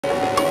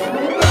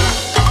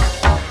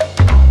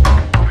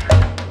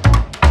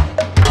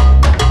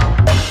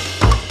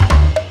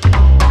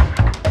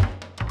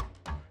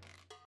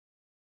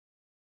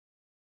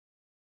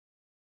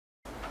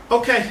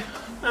Okay,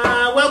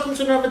 welcome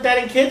to another Dad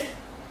and Kid.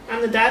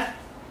 I'm the dad.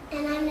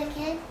 And I'm the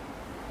kid.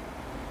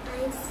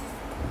 I'm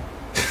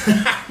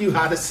sister. You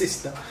had a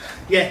sister.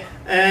 Yeah,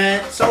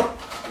 so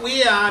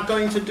we are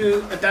going to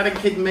do a Dad and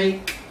Kid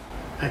make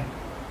an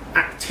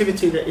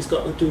activity that he's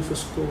got to do for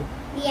school.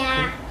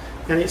 Yeah.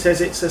 And it says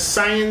it's a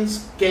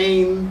science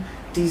game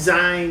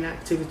design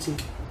activity.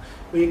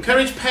 We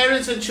encourage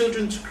parents and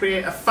children to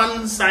create a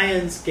fun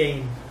science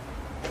game.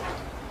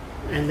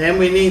 And then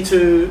we need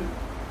to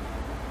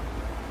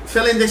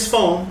fill in this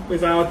form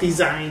with our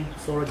design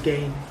for a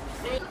game.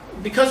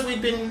 Because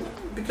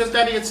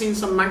Daddy had seen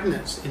some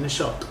magnets in the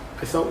shop,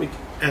 I thought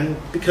and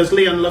because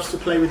Leon loves to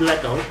play with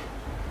Lego,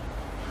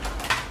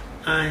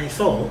 I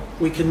thought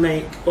we could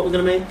make, what we're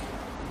going to make?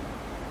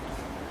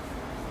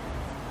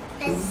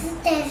 It's a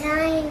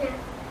designer.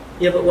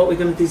 Yeah, but what we're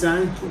going to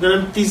design? We're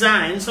going to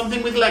design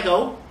something with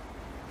Lego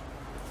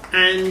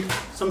and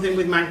something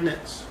with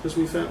magnets, because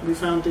we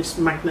found this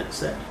magnet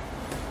set.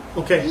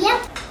 Okay.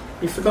 Yep.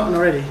 You've forgotten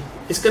already.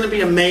 It's going to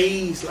be a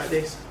maze like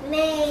this.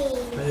 Maze.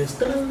 Like this.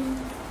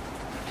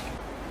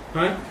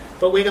 Right?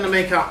 But we're going to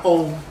make our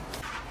own.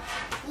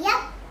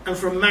 Yep. And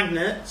from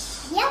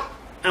magnets. Yep.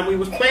 And we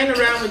was playing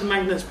around with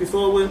magnets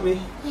before, weren't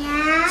we?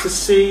 Yeah. To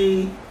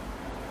see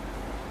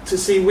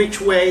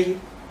which way.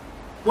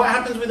 What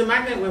happens with the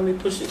magnet when we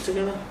push it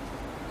together?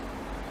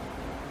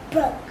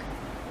 Broke.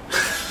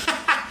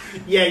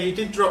 Yeah, you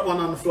did drop one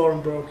on the floor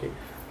and broke it.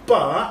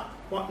 But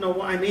what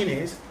I mean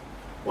is,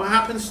 what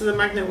happens to the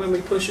magnet when we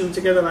push them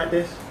together like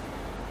this?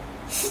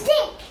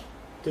 Stick.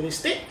 Do they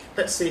stick?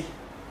 Let's see.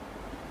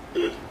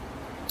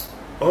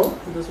 Oh,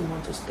 it doesn't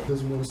want to stick. It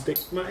doesn't want to stick.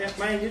 Maya,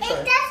 you try.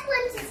 It does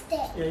want to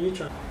stick. Yeah, you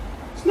try.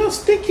 It's not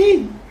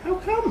sticking. How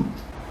come?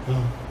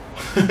 Oh.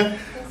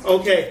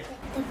 Okay.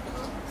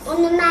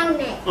 On the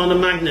magnet. On the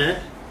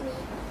magnet,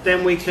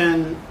 then we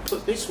can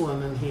put this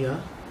one in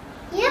here.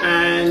 Yep.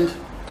 And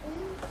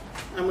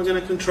we're going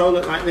to control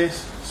it like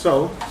this.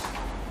 So,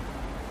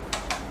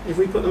 if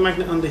we put the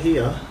magnet under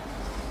here,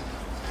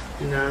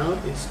 now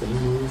it's going to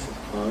move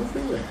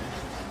everywhere.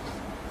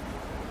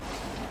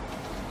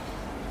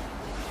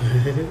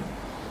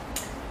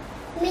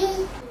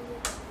 Me.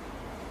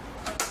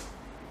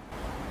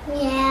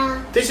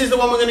 Yeah. This is the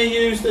one we're going to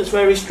use that's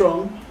very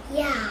strong.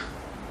 Yeah.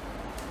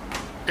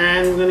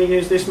 And we're going to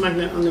use this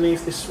magnet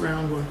underneath this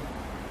round one.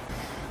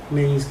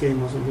 Maze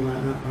game or something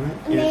like that, right?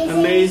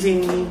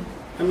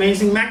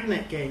 Amazing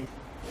magnet game.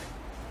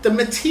 The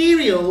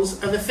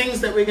materials are the things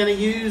that we're going to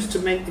use to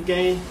make the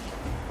game.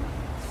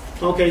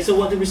 Okay, so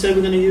what did we say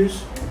we're going to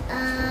use?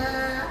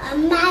 A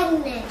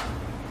magnet.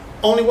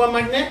 Only one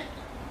magnet?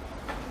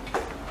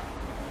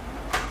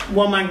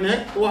 One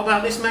magnet. What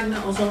about this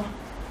magnet also?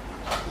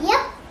 Yep.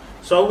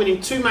 So we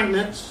need two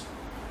magnets.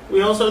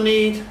 We also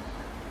need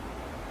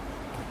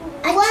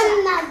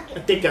a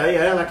digger,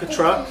 yeah, like a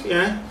truck,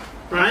 yeah,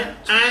 right?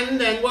 And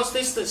then what's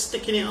this that's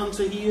sticking it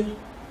onto here?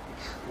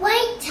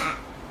 White tack.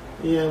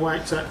 Yeah,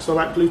 white tack, so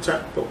like blue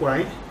tack, but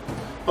white.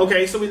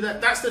 Okay, so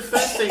that's the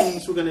first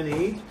things we're going to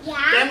need.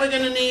 Yeah. Then we're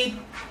going to need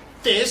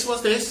this.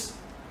 What's this?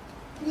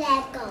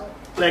 Lego.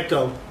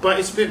 Lego. But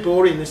it's a bit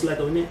boring, this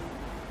Lego, isn't it?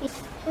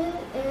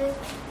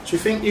 Do you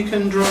think you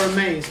can draw a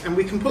maze? And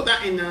we can put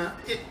that in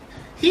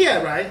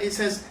here, right? It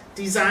says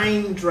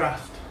design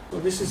draft.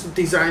 Well, this is a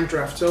design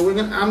draft. So I'm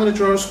going to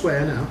draw a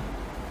square now.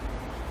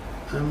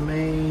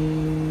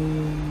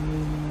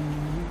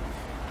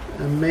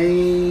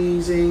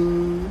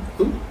 Amazing.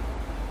 Ooh.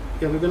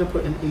 Yeah, we're going to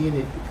put an E in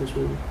it because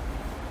and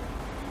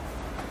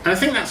I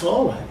think that's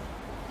all right.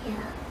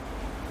 Yeah.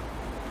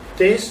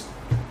 This,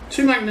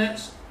 two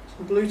magnets,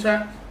 some blue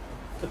tack,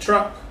 a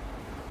truck,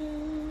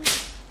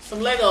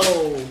 some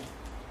Lego,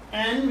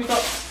 and we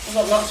got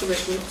lots of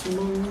it. We got some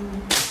more,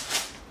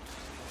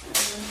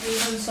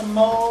 even some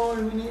more.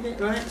 We need it,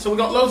 right? So we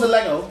got loads of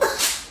Lego.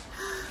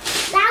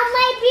 That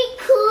might be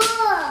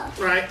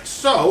cool. Right.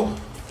 So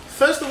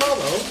first of all,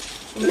 though,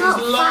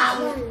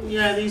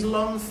 these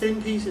long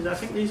thin pieces. I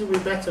think these will be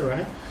better,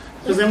 right?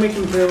 Because then we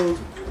can build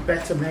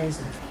better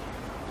mazes.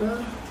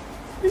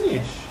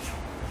 Finish.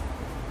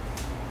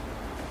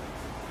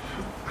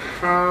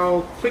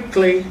 How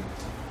quickly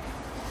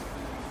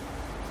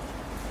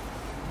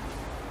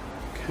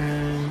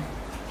can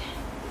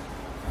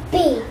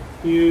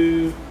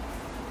you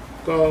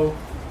go?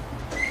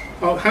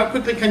 Oh, how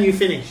quickly can you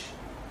finish?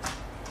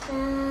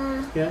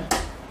 Yeah.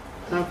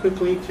 How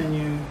quickly can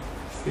you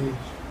finish?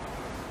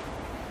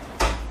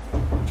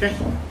 Okay.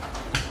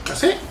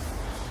 That's it.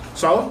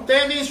 So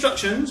there are the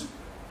instructions.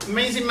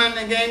 Amazing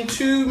magnet game.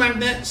 Two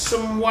magnets,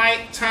 some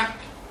white tack,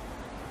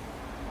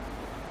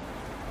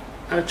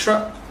 a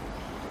truck,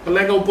 a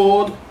Lego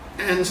board,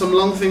 and some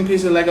long thin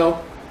piece of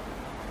Lego.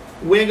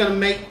 We're going to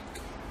make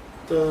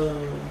the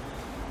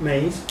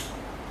maze.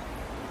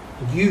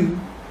 You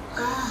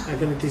are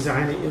going to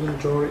design it. You're going to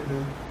draw it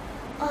now.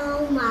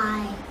 Oh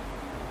my.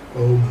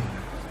 Oh my.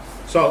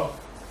 So,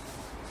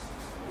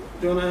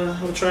 do you want to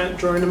have a try at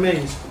drawing a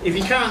maze? If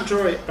you can't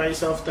draw it by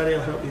yourself, Daddy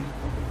will help you.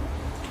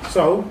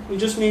 So, we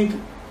just need,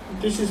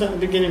 this is at the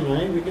beginning,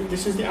 right?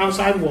 This is the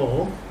outside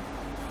wall.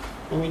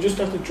 And we just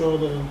have to draw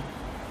the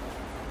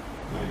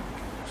like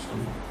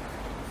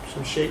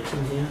some shapes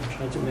in here and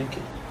try to make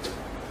it.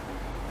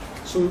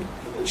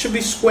 It should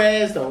be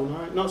squares though,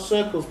 right? Not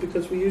circles,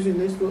 because we're using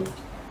this look.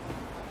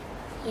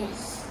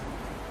 Yes.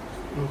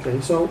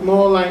 Okay, so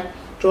more like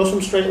draw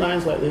some straight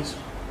lines like this.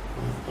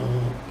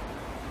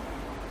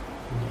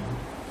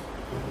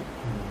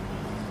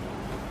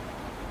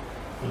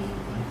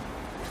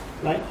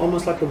 Like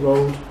almost like a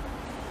road.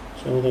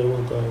 So they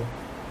will go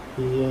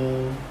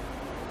here.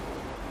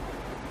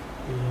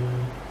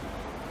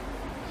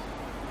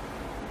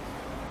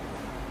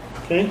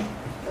 Okay,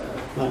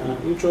 like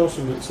that. You draw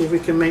something. See if we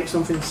can make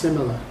something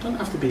similar. Don't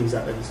have to be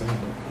exactly the same, but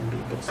it can be a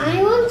bit similar.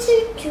 I want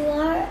to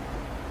draw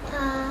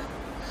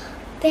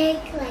big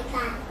like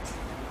that.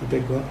 A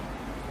big what?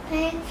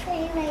 Big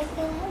thing like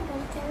that.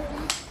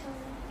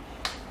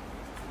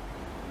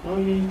 Oh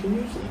yeah, you can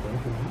use it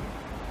if you want.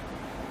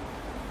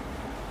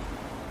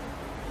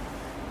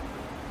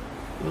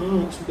 Oh,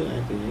 that's a good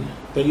idea.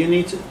 But you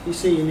need to, you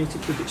see, you need to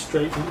keep it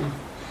straight, don't you?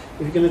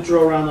 If you're going to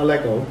draw around a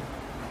Lego,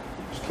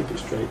 just keep it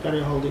straight. Daddy,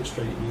 hold it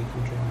straight and you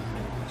can draw around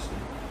it. Let's see.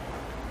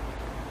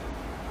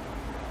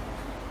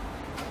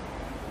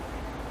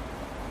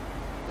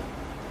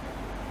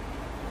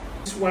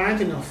 It's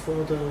wide enough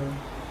for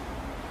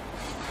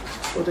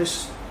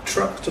this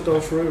truck to go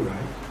through,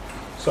 right?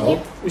 So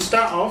Yep. we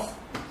start off.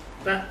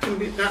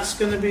 That's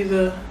going to be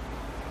the.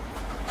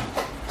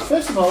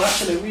 First of all,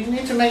 actually, we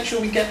need to make sure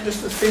we get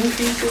just the thin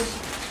pieces.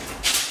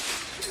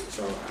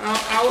 So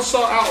I'll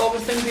sort out all the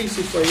thin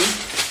pieces for you,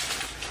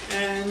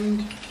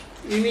 and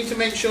you need to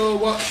make sure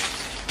what.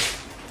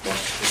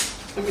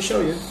 Let me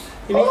show you.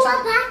 You need a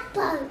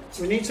backbone.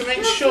 we need to make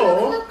Look,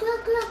 sure. Look.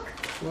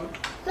 What?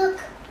 Look.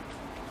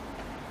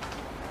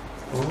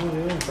 Oh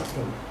yeah,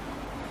 backbone.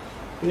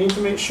 We need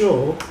to make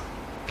sure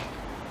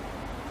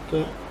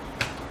that.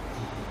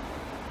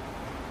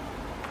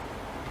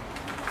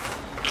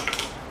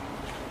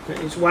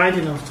 It's wide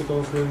enough to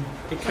go through.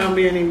 It can't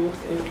be any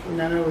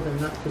narrower than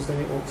that because then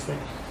it won't fit.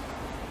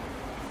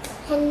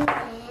 And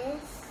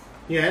this.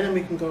 Yeah, then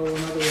we can go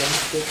another way.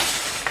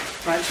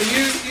 But, right, so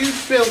you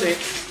build it.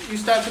 You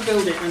start to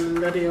build it, and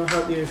then Daddy will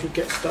help you if you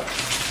get stuck.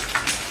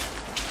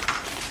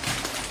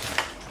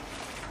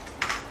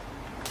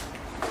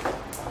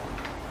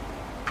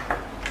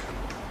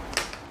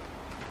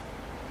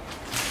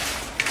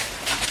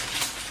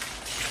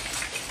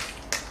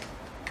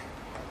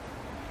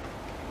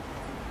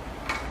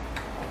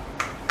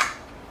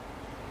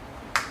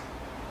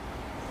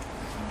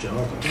 Job. I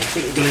don't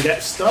think we're going to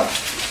get stuck.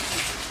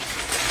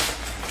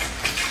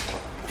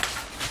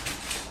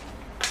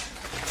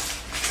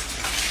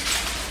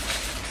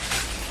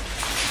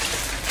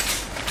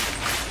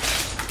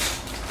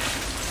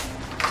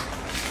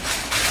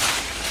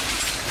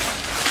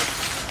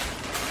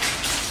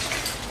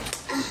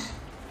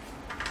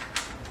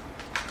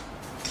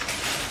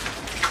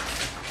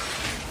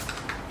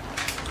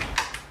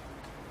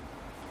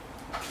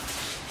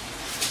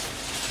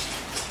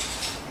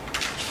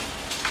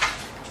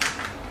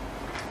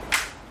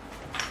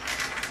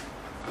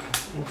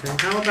 Okay,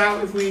 how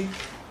about if we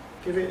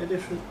give it a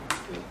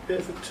bit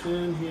of a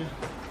turn here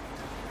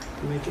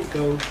and make it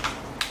go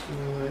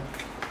like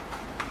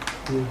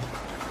here.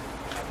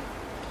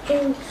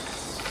 And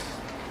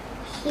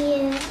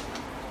here.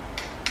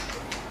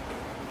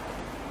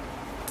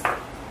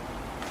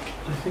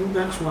 I think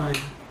that's why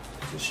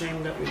it's a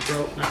shame that we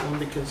broke that one,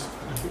 because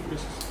I think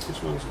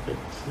this one's a bit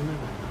thinner than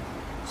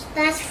that.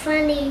 That's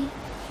funny.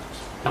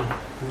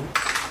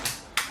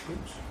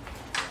 Oops.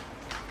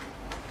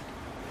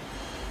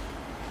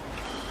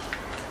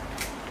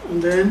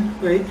 And then,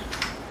 wait.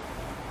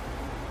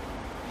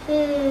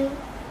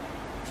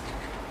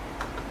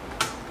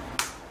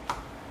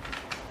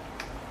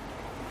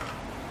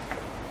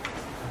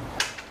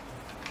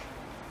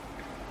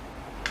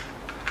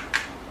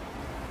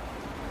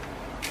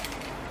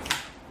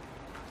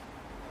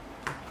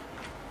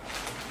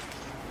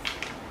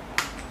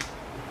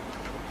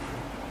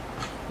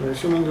 If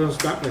someone goes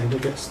that way, they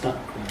get stuck,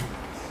 right?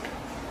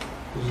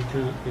 Because you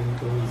can't really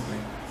go that way.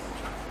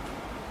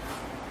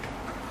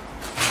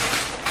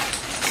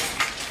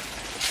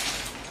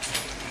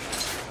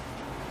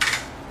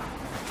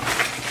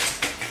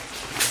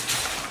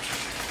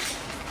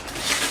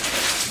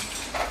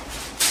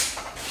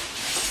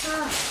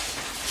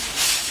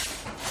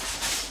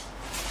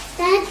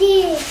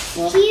 Daddy,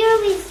 here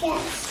we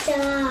get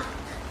stuck.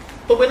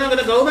 But we're not going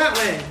to go that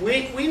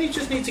way. We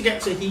just need to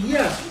get to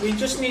here. We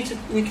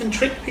can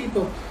trick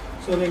people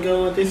so they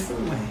go a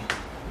different way.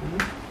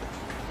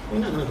 We're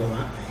not going to go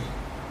that way.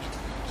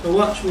 So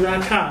watch, with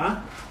our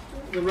car,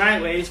 the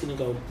right way is going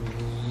to go.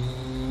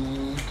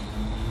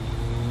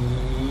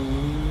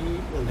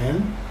 And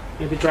then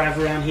maybe drive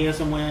around here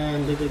somewhere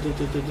and finish.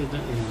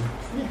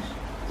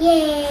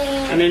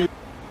 Yeah. And then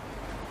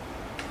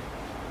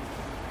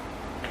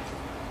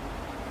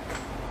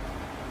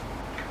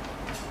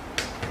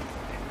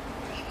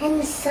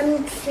And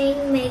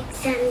something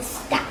makes them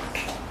stuck.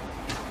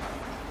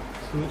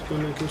 Something's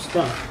going to make them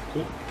stuck.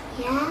 Good.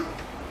 Yeah.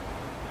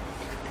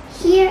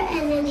 Here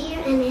and then here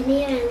and then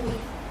here and then.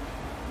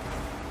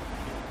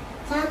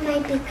 That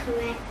might be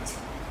correct.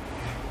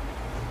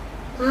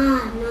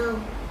 Ah,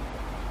 no.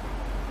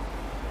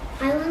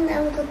 I want the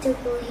uncle to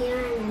go here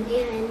and then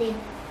here and then.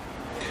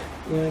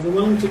 Yeah, the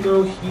one to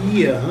go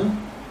here.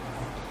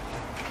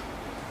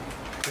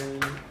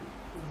 Then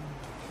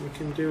we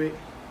can do it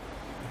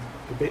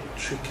a bit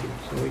tricky.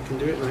 So we can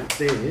do it like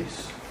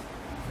this.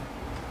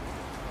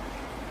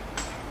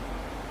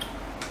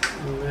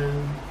 And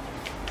then,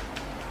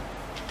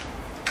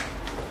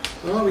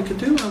 oh, we could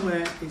do one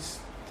where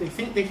they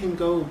think they can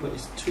go, but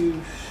it's too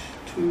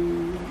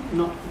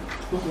not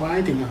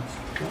wide enough.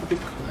 That would be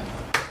clever.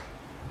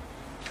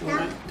 So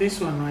like this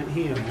one right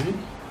here, right?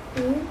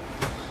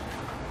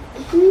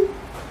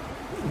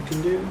 We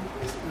can do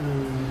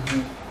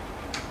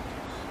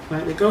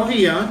like they go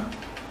here.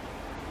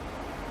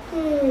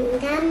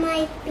 That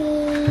might be.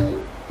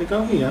 They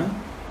go here,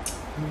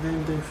 and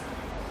then they.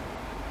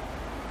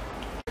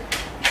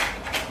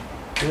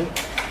 Yeah.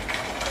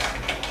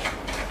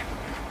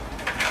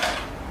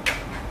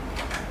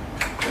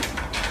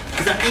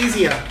 Is that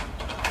easier?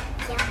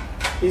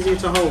 Yeah. Easier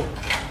to hold.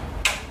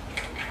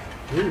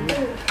 Ooh.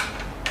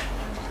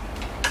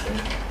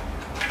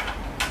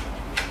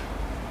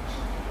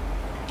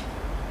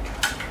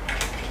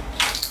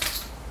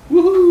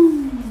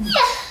 Woohoo!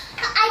 Yeah,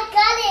 I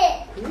got it.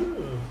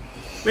 Ooh.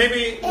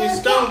 Maybe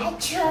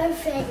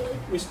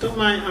we still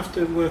might have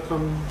to work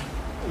on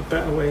a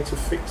better way to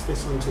fix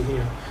this onto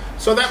here.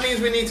 So that means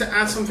we need to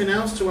add something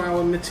else to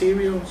our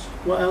materials.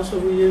 What else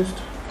have we used?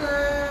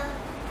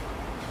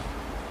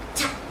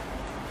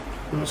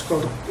 No, it's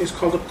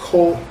called a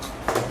cork.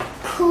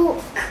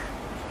 Cork.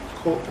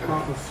 Cork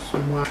part of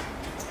some wire.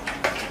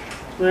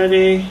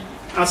 Ready?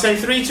 I'll say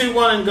 3, 2,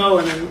 1 and go,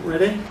 and then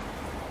ready?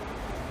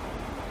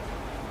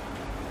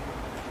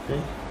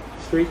 Okay.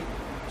 3,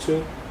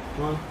 2,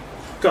 1,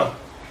 go.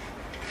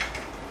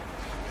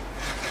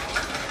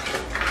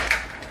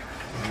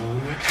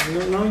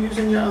 No,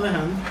 using your other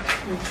hand.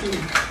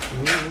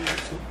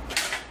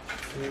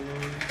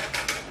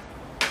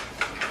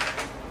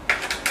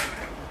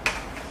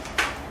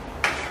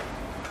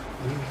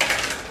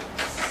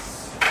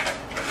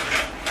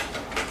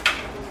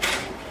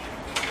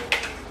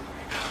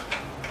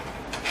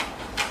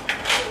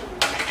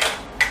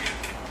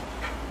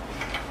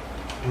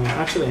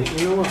 Actually,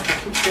 you know what? I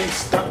keep getting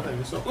stuck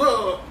there. So,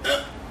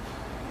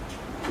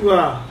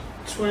 wow,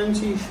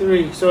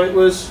 23. So it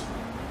was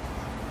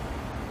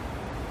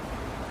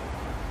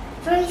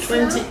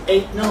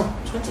 28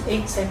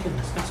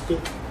 seconds. That's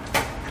good.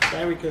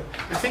 Very good.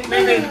 I think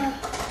maybe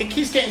it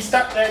keeps getting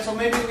stuck there, so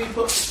maybe we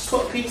put a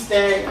piece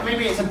there.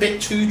 Maybe it's a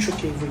bit too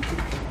tricky if we keep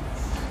it.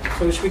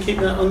 So should we keep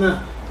that on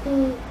that?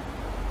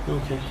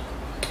 Okay.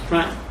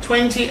 Right,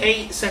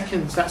 28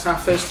 seconds. That's our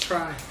first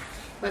try.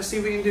 Let's see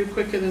if we can do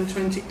quicker than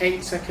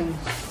 28 seconds.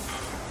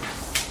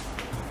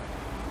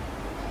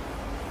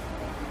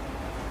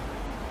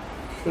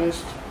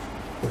 First,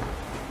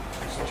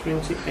 it's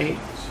 28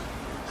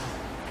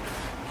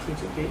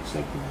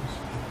 seconds.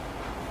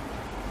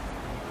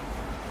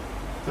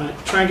 Right,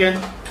 try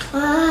again.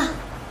 Huh?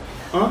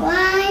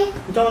 Why?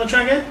 You don't want to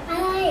try again?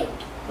 I like.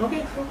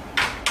 Okay, cool.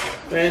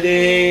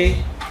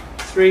 Ready?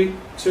 3,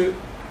 2,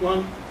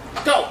 1,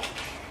 go!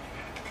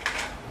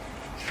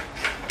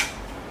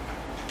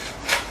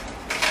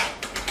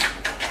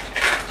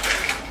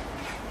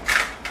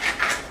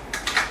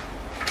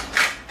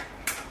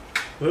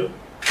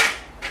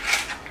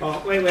 Oh,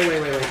 wait.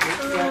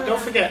 Right, don't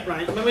forget,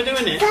 right, when we're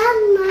doing it.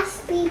 That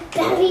must be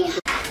very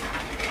hard.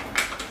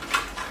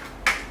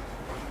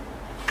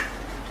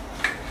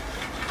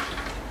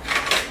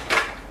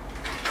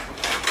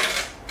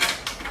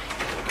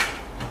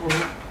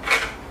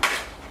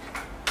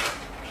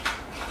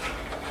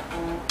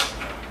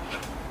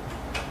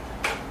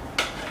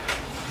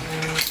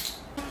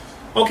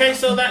 Okay,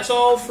 so that's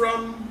all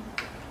from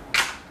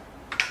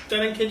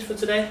Den and Kids for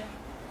today.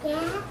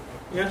 Yeah.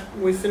 Yeah,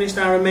 we finished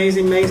our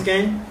amazing maze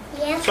game.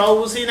 Yeah. So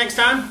we'll see you next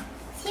time.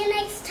 See you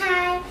next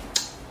time.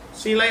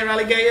 See you later,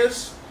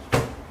 alligators.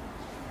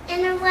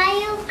 And a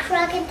wild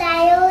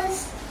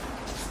crocodiles.